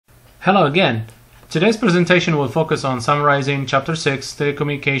Hello again. Today's presentation will focus on summarizing Chapter 6,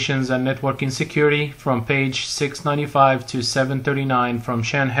 Telecommunications and Networking Security, from page 695 to 739 from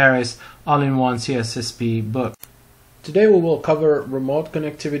Shon Harris All-in-One CISSP book. Today we will cover remote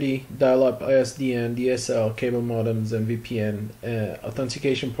connectivity, dial-up ISDN, DSL, cable modems, and VPN,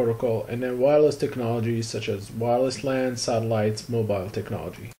 authentication protocol, and then wireless technologies such as wireless LAN, satellites, mobile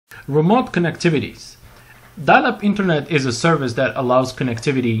technology. Remote connectivities. Dial-up internet is a service that allows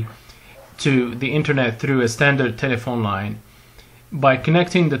connectivity to the internet through a standard telephone line by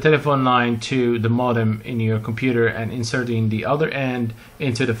connecting the telephone line to the modem in your computer and inserting the other end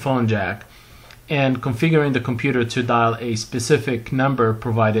into the phone jack and configuring the computer to dial a specific number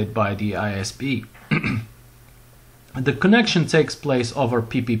provided by the ISP. The connection takes place over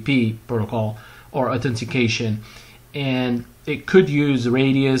PPP protocol or authentication, and it could use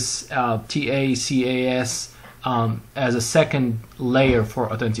radius, TACAS as a second layer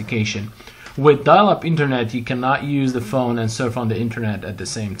for authentication. With dial-up internet, you cannot use the phone and surf on the internet at the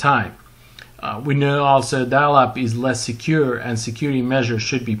same time. We know also dial-up is less secure, and security measures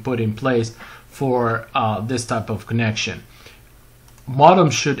should be put in place for this type of connection.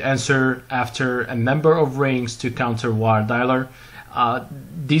 Modems should answer after a number of rings to counter wire dialer.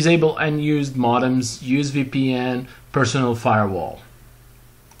 Disable unused modems, use VPN, personal firewall.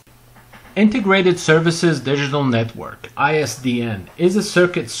 Integrated Services Digital Network, ISDN, is a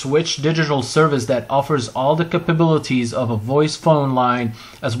circuit switch digital service that offers all the capabilities of a voice phone line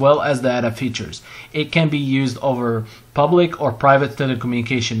as well as data features. It can be used over public or private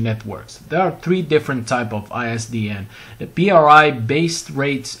telecommunication networks. There are three different types of ISDN. The PRI-based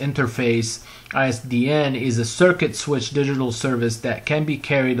rates interface ISDN is a circuit switch digital service that can be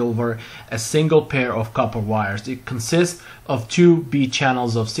carried over a single pair of copper wires. It consists of two B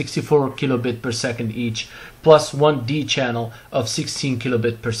channels of 64 kilobit per second each, plus one D channel of 16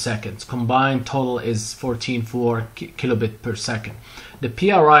 kilobit per second. Combined total is 14.4 kilobit per second. The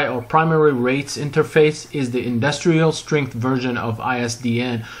PRI, or primary rates interface, is the industrial strength version of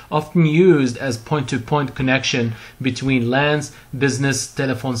ISDN, often used as point-to-point connection between LANs, business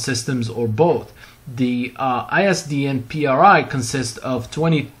telephone systems, or both. The ISDN PRI consists of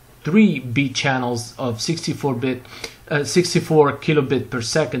 23 B channels of 64 kilobit per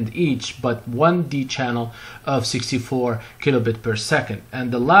second each, but one D channel of 64 kilobit per second.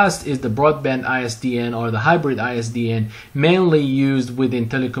 And the last is the broadband ISDN, or the hybrid ISDN, mainly used within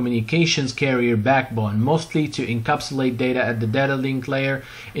telecommunications carrier backbone, mostly to encapsulate data at the data link layer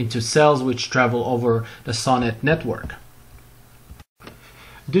into cells which travel over the SONET network.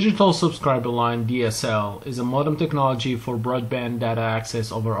 Digital Subscriber Line, DSL, is a modem technology for broadband data access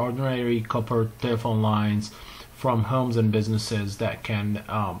over ordinary copper telephone lines from homes and businesses that can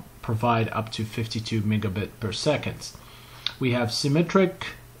provide up to 52 megabit per second. We have symmetric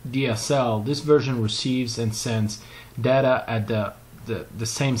DSL. This version receives and sends data at the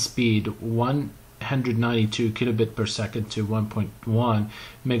same speed, 192 kilobit per second to 1.1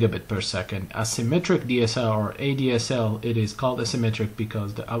 megabit per second. Asymmetric DSL, or ADSL, it is called asymmetric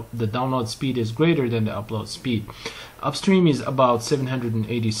because the download speed is greater than the upload speed. Upstream is about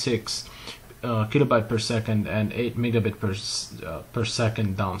 786 kilobyte per second and 8 megabit per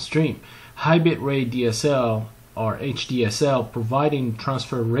second downstream. High bit rate DSL, or HDSL, providing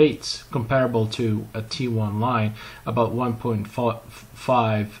transfer rates comparable to a T1 line, about 1.5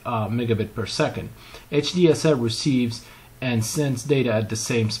 megabit per second. HDSL receives and sends data at the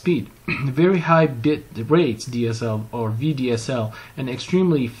same speed. Very high bit rates DSL, or VDSL, an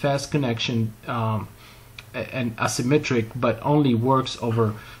extremely fast connection and asymmetric, but only works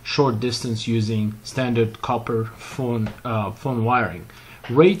over short distance using standard copper phone wiring.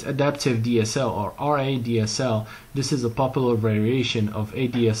 Rate adaptive DSL, or RADSL, this is a popular variation of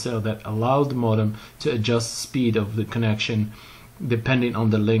ADSL that allows the modem to adjust speed of the connection depending on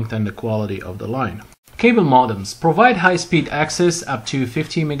the length and the quality of the line. Cable modems provide high-speed access up to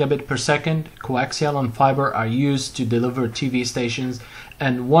 50 megabit per second. Coaxial and fiber are used to deliver TV stations,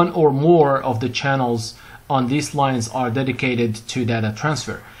 and one or more of the channels on these lines are dedicated to data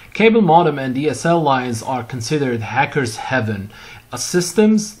transfer. Cable modem and DSL lines are considered hackers' heaven.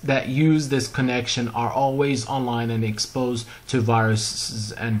 Systems that use this connection are always online and exposed to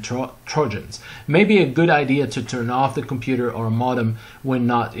viruses and trojans. Maybe a good idea to turn off the computer or modem when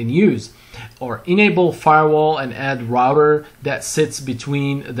not in use, or enable firewall and add router that sits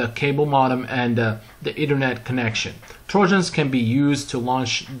between the cable modem and the Ethernet connection. Trojans can be used to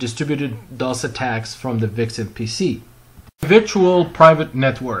launch distributed DOS attacks from the victim PC. Virtual Private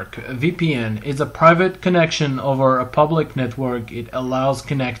Network, VPN, is a private connection over a public network. It allows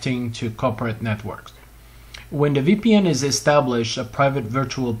connecting to corporate networks. When the VPN is established, a private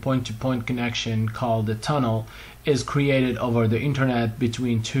virtual point-to-point connection called the tunnel is created over the internet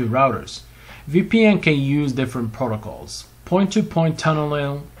between two routers. VPN can use different protocols. Point-to-point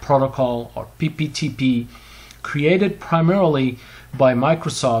tunneling protocol, or PPTP, created primarily by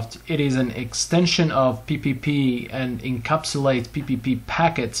Microsoft. It is an extension of PPP and encapsulates PPP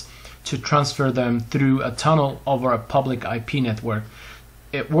packets to transfer them through a tunnel over a public IP network.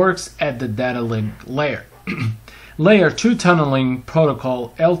 It works at the data link layer. Layer 2 tunneling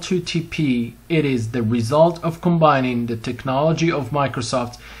protocol, L2TP, it is the result of combining the technology of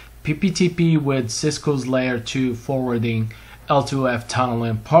Microsoft PPTP with Cisco's Layer 2 forwarding L2F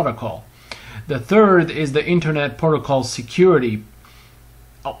tunneling protocol. The third is the Internet Protocol Security,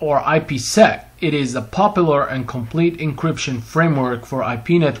 or IPsec. It is a popular and complete encryption framework for IP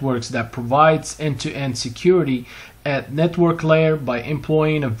networks that provides end-to-end security at network layer by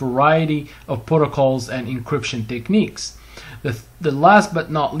employing a variety of protocols and encryption techniques. The last but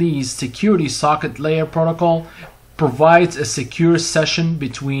not least, Security Socket Layer Protocol provides a secure session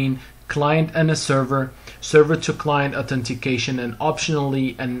between client and a server, server-to-client authentication, and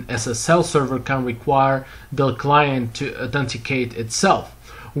optionally an SSL server can require the client to authenticate itself.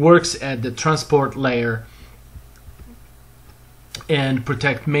 Works at the transport layer and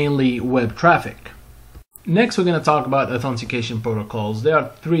protect mainly web traffic. Next, we're going to talk about authentication protocols. There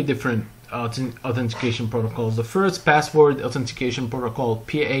are three different authentication protocols. The first, password authentication protocol,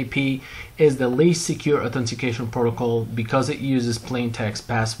 PAP, is the least secure authentication protocol because it uses plain text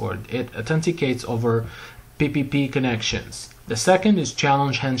password. It authenticates over PPP connections. The second is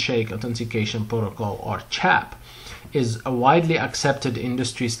challenge handshake authentication protocol, or CHAP. Is a widely accepted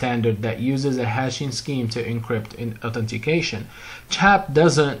industry standard that uses a hashing scheme to encrypt authentication. CHAP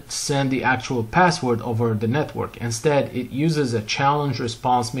doesn't send the actual password over the network. Instead, it uses a challenge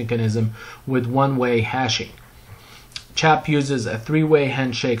response mechanism with one-way hashing. CHAP uses a three-way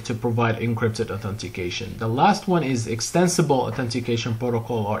handshake to provide encrypted authentication. The last one is Extensible Authentication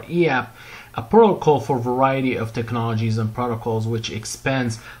Protocol, or EAP, a protocol for a variety of technologies and protocols which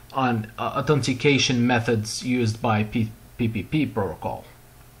expands on authentication methods used by PPP protocol.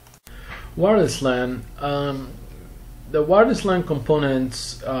 Wireless LAN. The wireless LAN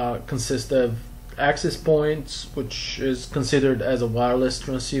components consist of access points, which is considered as a wireless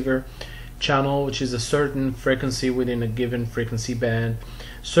transceiver, channel, which is a certain frequency within a given frequency band,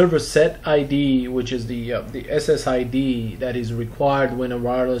 server set ID, which is the SSID that is required when a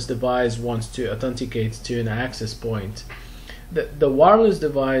wireless device wants to authenticate to an access point. The wireless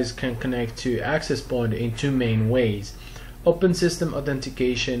device can connect to access point in two main ways: open system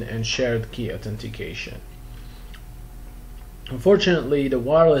authentication and shared key authentication. Unfortunately, the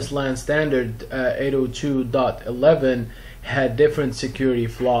wireless LAN standard 802.11 had different security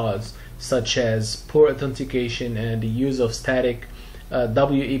flaws, such as poor authentication and the use of static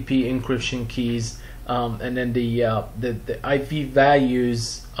WEP encryption keys, and then the IP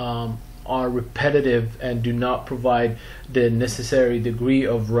values are repetitive and do not provide the necessary degree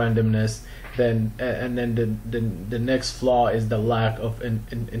of randomness. And then the next flaw is the lack of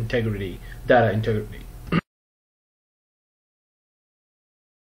integrity, data integrity.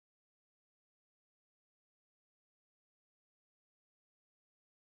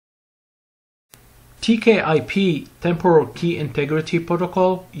 TKIP, Temporal Key Integrity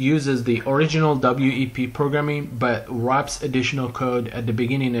Protocol, uses the original WEP programming but wraps additional code at the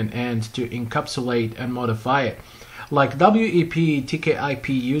beginning and end to encapsulate and modify it. Like WEP, TKIP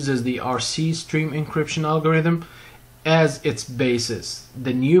uses the RC stream encryption algorithm as its basis.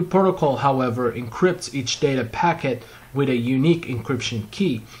 The new protocol, however, encrypts each data packet with a unique encryption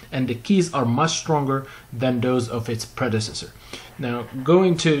key, and the keys are much stronger than those of its predecessor. Now,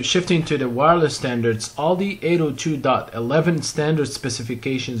 shifting to the wireless standards, all the 802.11 standard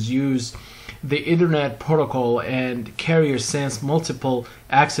specifications use the Ethernet protocol and carrier sense multiple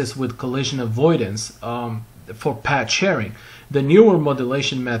access with collision avoidance for path sharing. The newer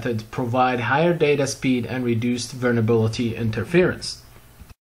modulation methods provide higher data speed and reduced vulnerability interference.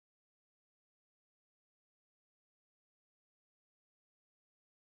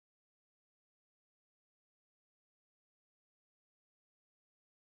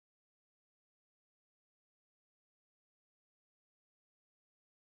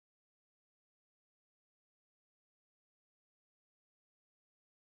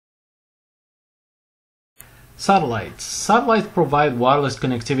 Satellites. Satellites provide wireless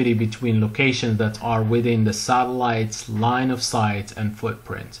connectivity between locations that are within the satellite's line of sight and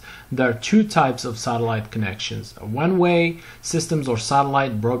footprint. There are two types of satellite connections. One-way systems or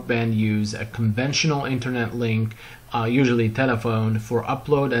satellite broadband use a conventional internet link usually telephone, for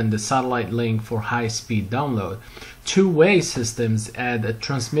upload, and the satellite link for high-speed download. Two-way systems add a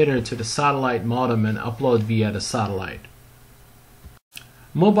transmitter to the satellite modem and upload via the satellite.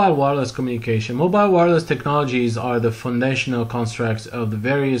 Mobile wireless communication. Mobile wireless technologies are the foundational constructs of the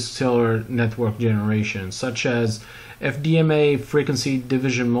various cellular network generations, such as FDMA, frequency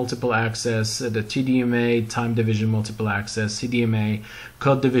division multiple access, the TDMA, time division multiple access, CDMA,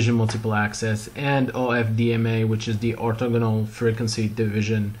 code division multiple access, and OFDMA, which is the orthogonal frequency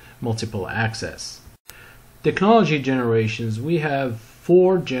division multiple access. Technology generations. We have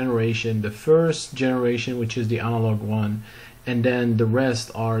 4 generations. The first generation, which is the analog one, and then the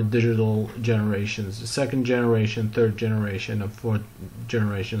rest are digital generations. The second generation, third generation, and fourth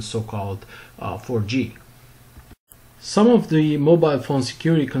generation, so-called 4G. Some of the mobile phone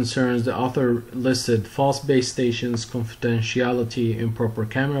security concerns the author listed: false base stations, confidentiality, improper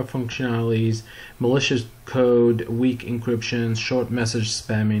camera functionalities, malicious code, weak encryption, short message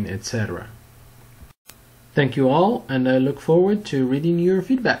spamming, etc. Thank you all, and I look forward to reading your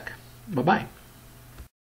feedback. Bye-bye.